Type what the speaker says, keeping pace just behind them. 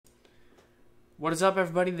What is up,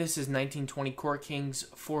 everybody? This is 1920 Court Kings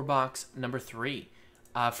 4-box number 3.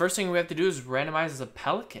 First thing we have to do is randomize the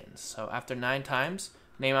Pelicans. So after 9 times,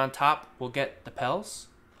 name on top will get the Pels.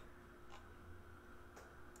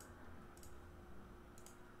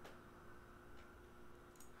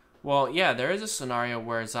 Well, yeah, there is a scenario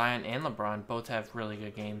where Zion and LeBron both have really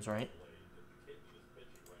good games, right?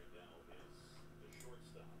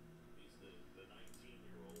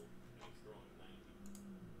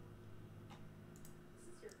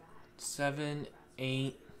 Seven,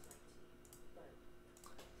 8,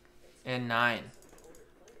 and 9.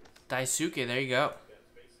 Daisuke, there you go.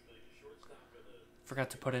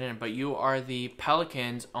 Forgot to put it in, but you are the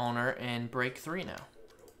Pelicans owner in break 3 now.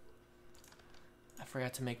 I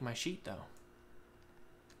forgot to make my sheet though.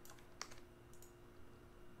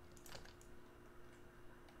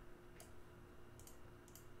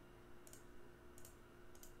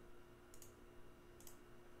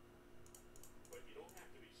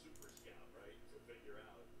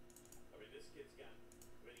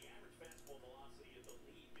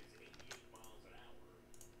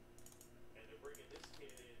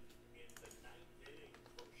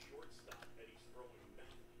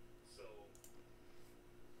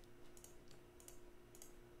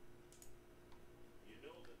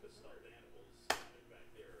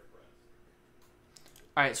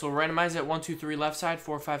 Alright, so we'll randomize it 1, 2, 3 left side,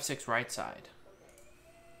 4, 5, 6 right side.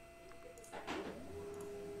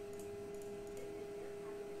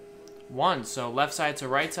 One, so left side to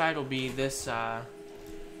right side will be this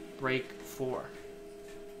break 4.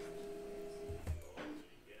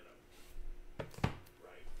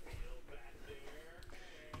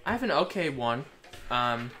 I have an okay one.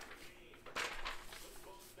 The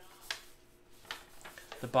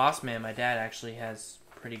Boss Man, my dad, actually has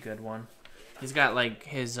a pretty good one. He's got like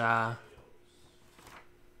his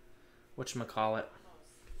whatchamacallit.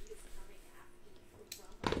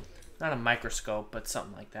 Not a microscope, but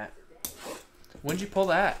something like that. When'd you pull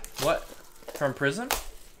that? What? From prison?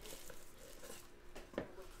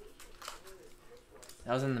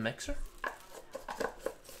 That was in the mixer?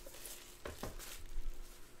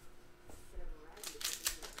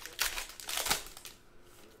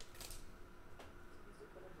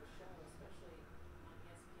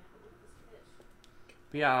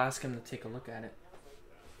 But yeah, I'll ask him to take a look at it.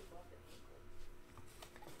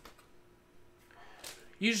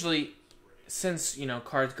 Usually, since, you know,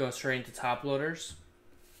 cards go straight into top loaders,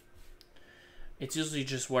 it's usually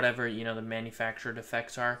just whatever, you know, the manufacturer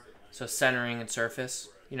defects are. So centering and surface.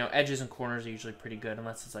 You know, edges and corners are usually pretty good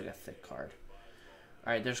unless it's like a thick card.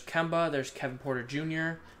 Alright, there's Kemba, there's Kevin Porter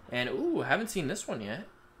Jr., and ooh, haven't seen this one yet.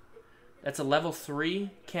 That's a level 3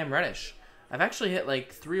 Cam Reddish. I've actually hit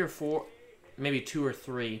like 3 or 4... maybe 2 or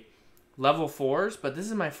 3 level 4s, but this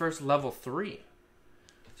is my first level 3.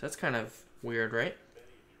 So that's kind of weird, right?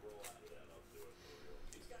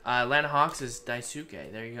 Atlanta Hawks is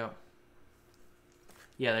Daisuke. There you go.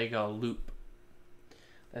 Yeah, there you go. Loop.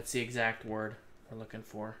 That's the exact word we're looking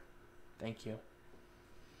for. Thank you.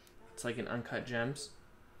 It's like an Uncut Gems.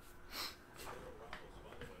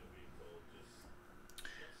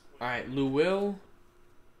 Alright, Lou Will,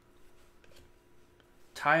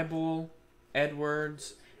 Tybal,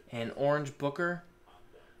 Edwards, and Orange Booker,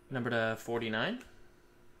 number to 49.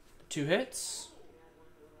 2 hits.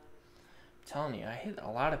 I'm telling you, I hit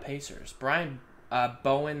a lot of Pacers. Brian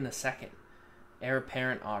Bowen II, heir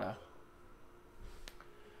apparent auto.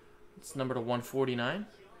 It's number to 149.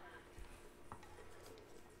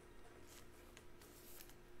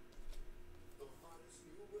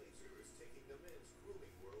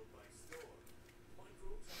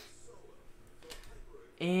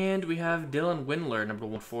 And we have Dylan Windler, number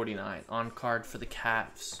 149, on card for the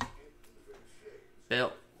Cavs.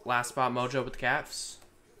 Bill, last spot mojo with the Cavs.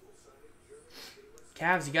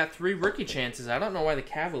 Cavs, you got 3 rookie chances. I don't know why the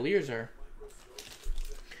Cavaliers are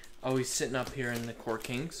always sitting up here in the Court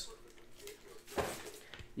Kings.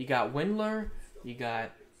 You got Windler, you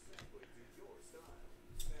got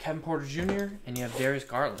Kevin Porter Jr., and you have Darius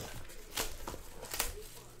Garland.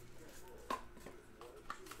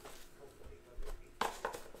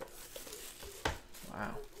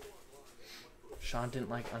 Wow. Sean didn't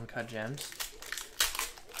like Uncut Gems.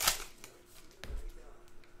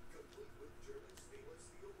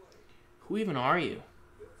 Who even are you?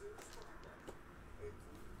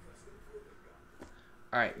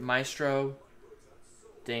 Alright, Maestro,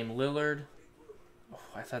 Dame Lillard. Oh,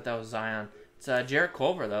 I thought that was Zion. It's Jarrett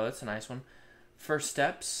Culver, though. That's a nice one. First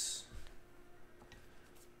Steps.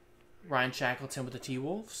 Ryan Shackleton with the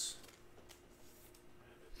T-Wolves.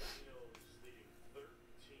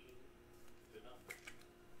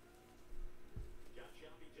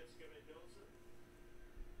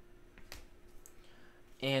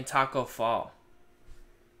 And Taco Fall.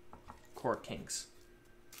 Court Kings.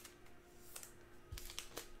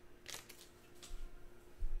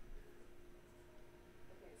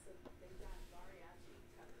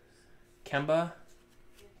 Kemba.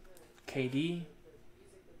 KD.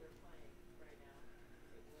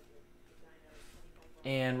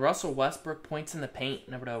 And Russell Westbrook, points in the paint,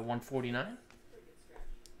 number to 149.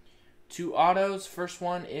 2 autos. First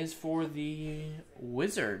one is for the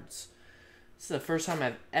Wizards. This is the first time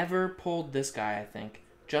I've ever pulled this guy, I think.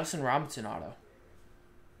 Justin Robinson auto.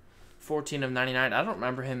 14 of 99. I don't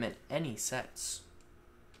remember him in any sets.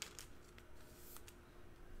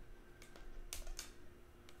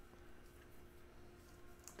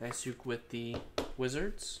 Daisuke with the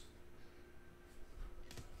Wizards.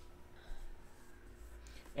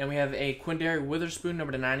 And we have a Quindary Witherspoon,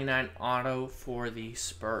 number to 99 auto for the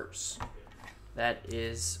Spurs. That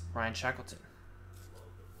is Ryan Shackleton.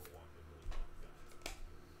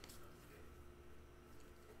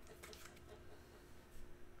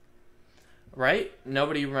 Right?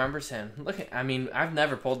 Nobody remembers him. Look, I mean, I've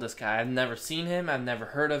never pulled this guy. I've never seen him. I've never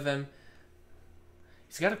heard of him.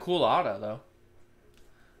 He's got a cool auto, though.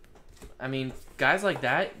 I mean, guys like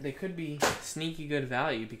that, they could be sneaky good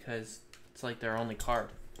value because it's like their only card.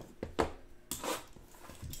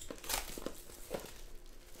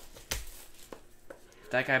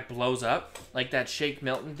 That guy blows up like that Shake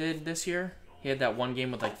Milton did this year. He had that one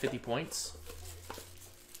game with like 50 points.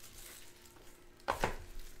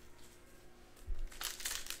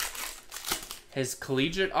 His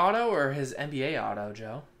collegiate auto or his NBA auto,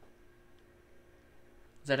 Joe?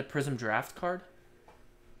 Is that a Prism draft card?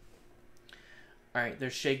 All right,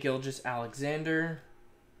 there's Shai Gilgeous-Alexander.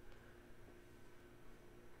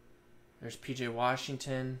 There's PJ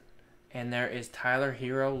Washington. And there is Tyler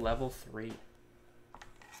Hero, level 3.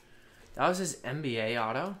 That was his NBA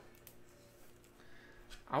auto.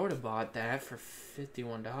 I would have bought that for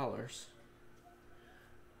 $51.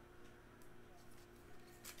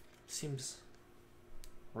 Seems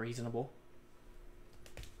reasonable.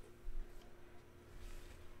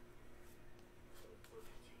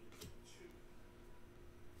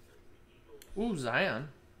 Ooh, Zion.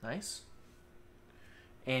 Nice.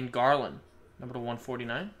 And Garland, number to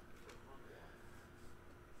 149.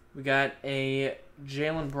 We got a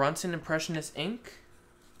Jalen Brunson Impressionist Ink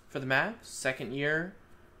for the Mavs. Second year.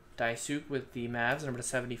 Daisuke with the Mavs, number to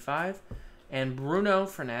 75. And Bruno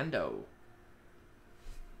Fernando.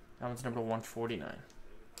 That one's number 149.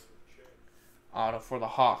 Auto for the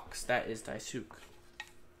Hawks. That is Daisuke.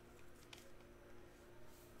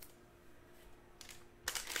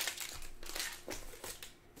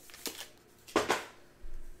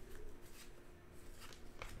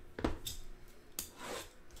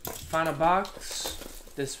 Final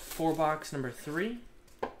box. This 4-box number 3.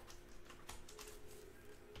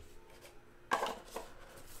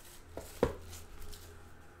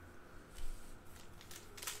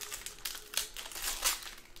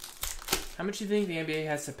 How much do you think the NBA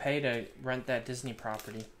has to pay to rent that Disney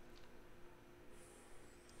property?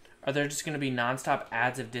 Are there just going to be nonstop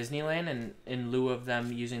ads of Disneyland in lieu of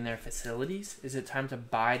them using their facilities? Is it time to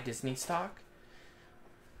buy Disney stock?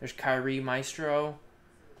 There's Kyrie Maestro,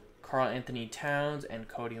 Karl Anthony Towns, and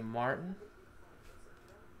Cody Martin.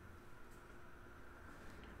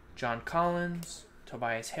 John Collins,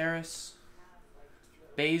 Tobias Harris,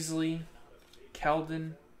 Baisley,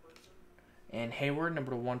 Keldon, and Hayward,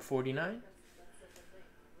 number 149.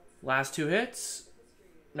 Last 2 hits.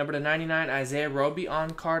 Number 99, Isaiah Roby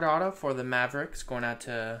on card auto for the Mavericks, going out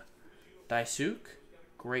to Daisuke.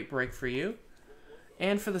 Great break for you.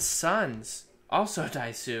 And for the Suns, also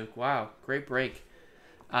Daisuke. Wow, great break.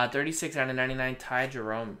 36 out of 99, Ty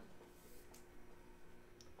Jerome.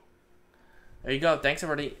 There you go. Thanks,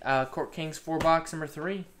 everybody. Court Kings 4-box number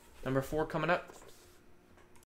 3. Number 4 coming up.